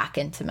back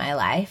into my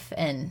life.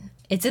 And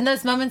it's in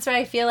those moments where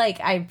I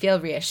feel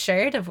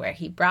reassured of where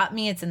he brought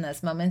me. It's in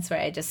those moments where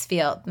I just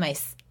feel my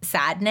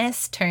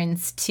sadness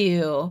turns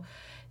to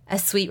a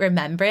sweet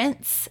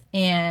remembrance,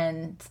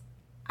 and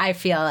I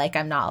feel like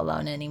I'm not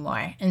alone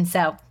anymore. And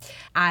so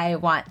I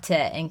want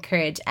to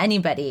encourage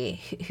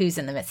anybody who's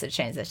in the midst of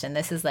transition.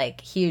 This is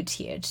like huge,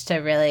 to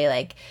really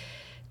like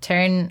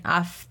turn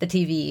off the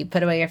TV,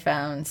 put away your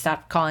phone,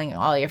 stop calling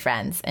all your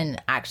friends,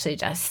 and actually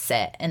just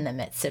sit in the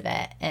midst of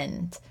it.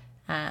 And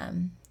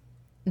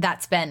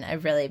that's been a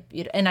really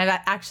beautiful, and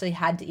I've actually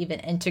had to even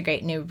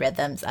integrate new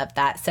rhythms of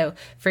that. So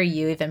for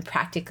you, even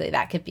practically,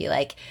 that could be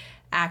like,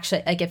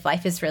 actually, like if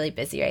life is really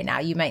busy right now,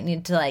 you might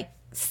need to like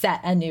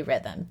set a new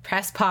rhythm,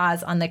 press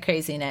pause on the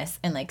craziness,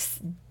 and like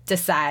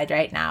decide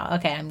right now,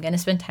 okay, I'm going to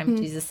spend time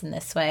with Jesus in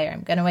this way, or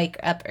I'm going to wake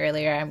up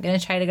earlier, I'm going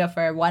to try to go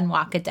for one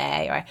walk a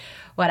day, or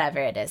whatever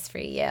it is for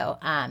you.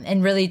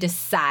 And really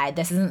decide.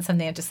 This isn't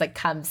something that just like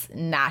comes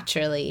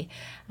naturally.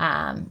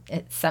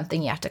 It's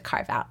something you have to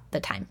carve out the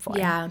time for.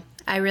 Yeah,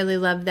 I really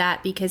love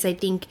that, because I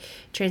think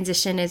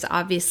transition is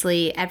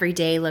obviously every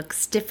day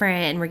looks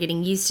different, and we're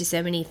getting used to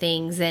so many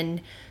things.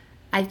 And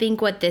I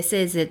think what this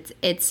is,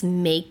 it's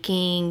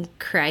making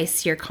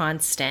Christ your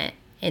constant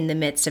in the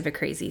midst of a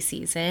crazy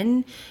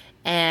season.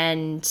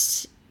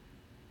 And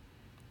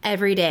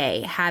every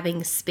day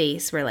having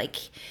space where like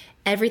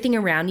everything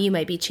around you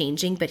might be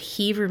changing, but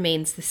he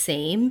remains the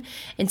same.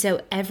 And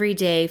so every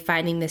day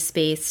finding the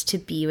space to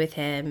be with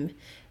him,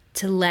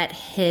 to let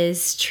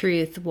his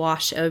truth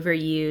wash over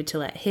you, to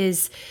let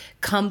his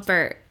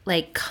comfort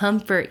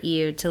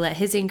you, to let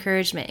his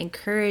encouragement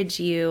encourage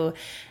you.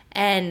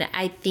 And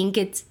I think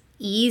it's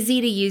easy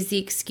to use the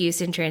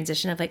excuse in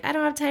transition of like, I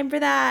don't have time for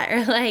that.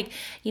 Or like,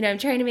 I'm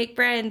trying to make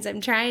friends.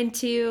 I'm trying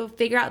to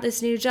figure out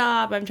this new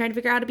job. I'm trying to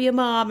figure out how to be a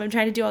mom. I'm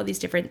trying to do all these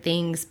different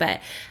things. But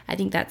I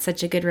think that's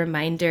such a good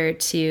reminder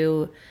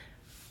to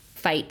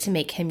fight to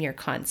make him your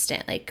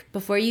constant. Like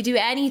before you do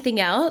anything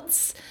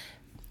else,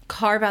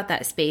 carve out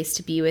that space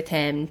to be with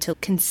him, to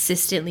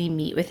consistently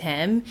meet with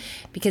him,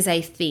 because I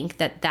think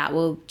that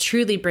will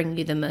truly bring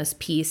you the most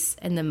peace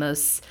and the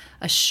most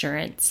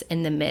assurance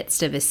in the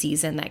midst of a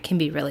season that can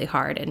be really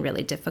hard and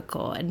really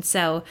difficult. And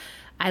so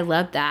I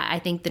love that. I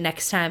think the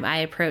next time I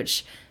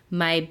approach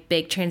my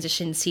big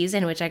transition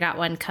season, which I got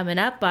one coming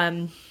up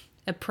on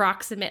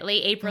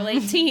approximately April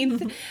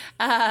 18th,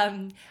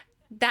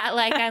 that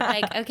like, I'm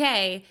like,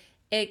 okay,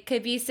 it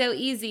could be so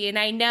easy. And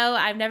I know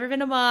I've never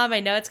been a mom. I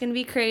know it's going to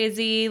be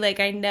crazy. Like,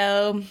 I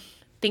know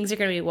things are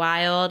going to be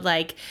wild.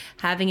 Like,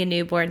 having a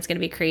newborn is going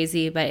to be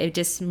crazy. But it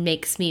just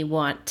makes me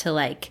want to,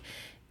 like,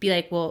 be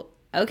like, well,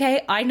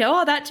 okay, I know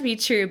all that to be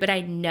true. But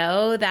I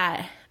know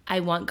that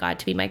I want God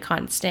to be my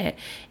constant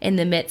in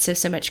the midst of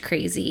so much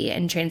crazy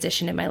and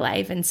transition in my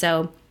life. And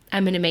so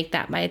I'm going to make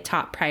that my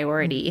top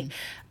priority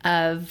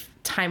of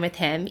time with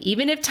him.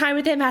 Even if time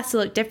with him has to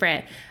look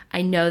different,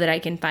 I know that I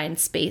can find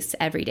space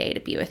every day to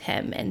be with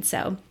him. And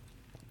so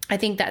I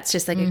think that's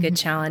just like a good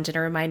challenge and a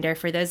reminder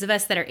for those of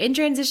us that are in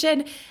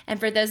transition, and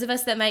for those of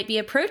us that might be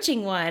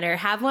approaching one or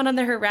have one on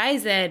the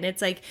horizon.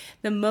 It's like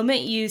the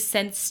moment you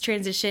sense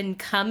transition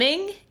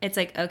coming, it's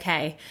like,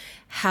 okay,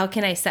 how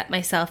can I set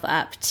myself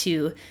up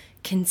to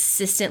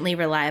consistently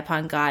rely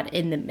upon God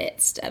in the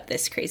midst of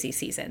this crazy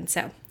season?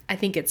 So I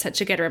think it's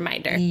such a good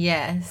reminder.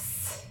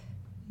 Yes.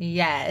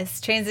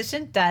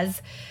 Transition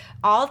does.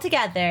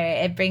 Altogether,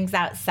 it brings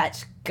out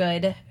such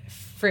good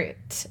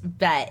fruit,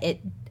 but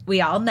we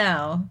all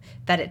know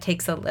that it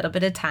takes a little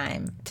bit of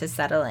time to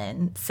settle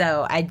in.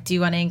 So I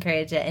do want to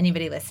encourage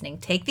anybody listening,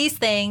 take these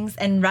things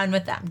and run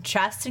with them.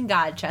 Trust in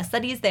God. Trust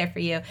that he's there for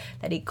you,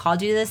 that he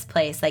called you to this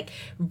place. Like,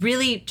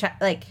 really,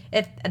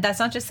 if that's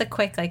not just a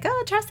quick, like,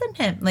 oh, trust in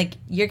him. Like,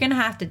 you're going to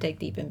have to dig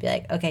deep and be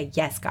like, okay,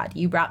 yes, God,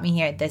 you brought me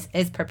here. This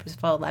is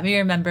purposeful. Let me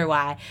remember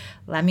why.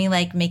 Let me,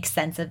 like, make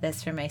sense of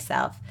this for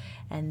myself.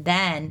 And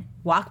then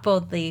walk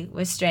boldly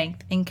with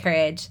strength and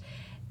courage.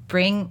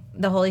 Bring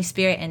the Holy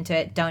Spirit into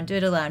it. Don't do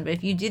it alone. But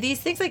if you do these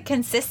things like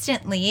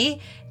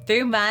consistently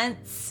through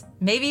months,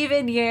 maybe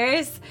even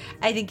years,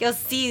 I think you'll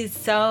see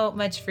so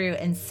much fruit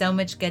and so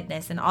much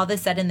goodness. And all of a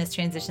sudden, this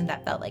transition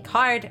that felt like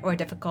hard or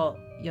difficult,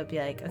 you'll be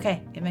like,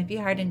 okay, it might be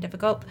hard and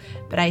difficult,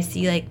 but I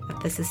see like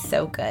this is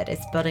so good.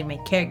 It's building my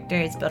character.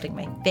 It's building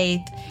my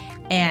faith.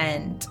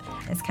 And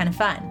it's kind of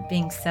fun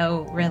being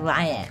so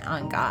reliant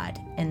on God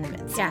in the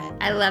midst of it.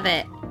 I love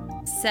it.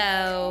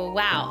 So,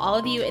 wow, all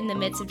of you in the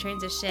midst of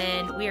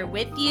transition, we are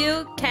with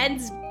you.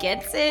 Kenz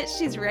gets it.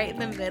 She's right in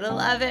the middle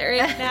of it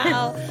right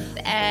now.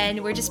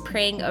 And we're just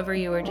praying over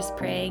you. We're just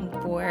praying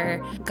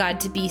for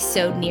God to be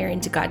so near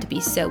and to God to be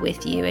so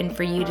with you and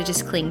for you to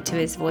just cling to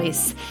his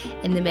voice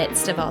in the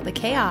midst of all the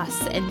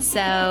chaos. And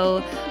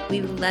so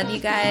we love you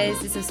guys.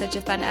 This was such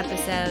a fun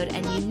episode.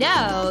 And you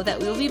know that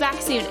we will be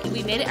back soon.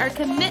 We made it our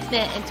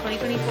commitment in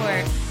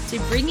 2024 to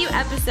bring you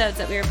episodes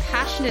that we are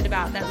passionate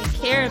about, that we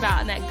care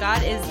about, and that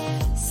God is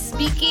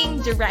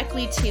speaking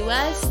directly to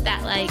us,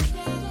 that like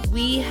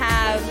we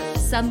have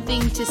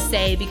something to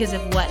say because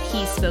of what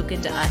he's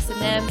spoken to us in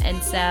them.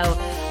 And so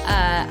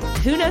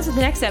who knows what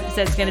the next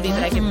episode is going to be,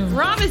 but I can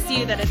promise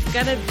you that it's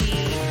going to be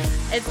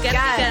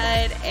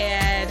good,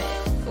 and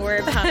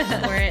we're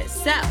pumped for it.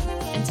 So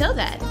until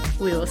then,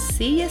 we will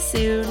see you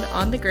soon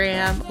on the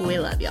gram. We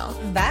love y'all.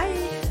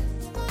 Bye.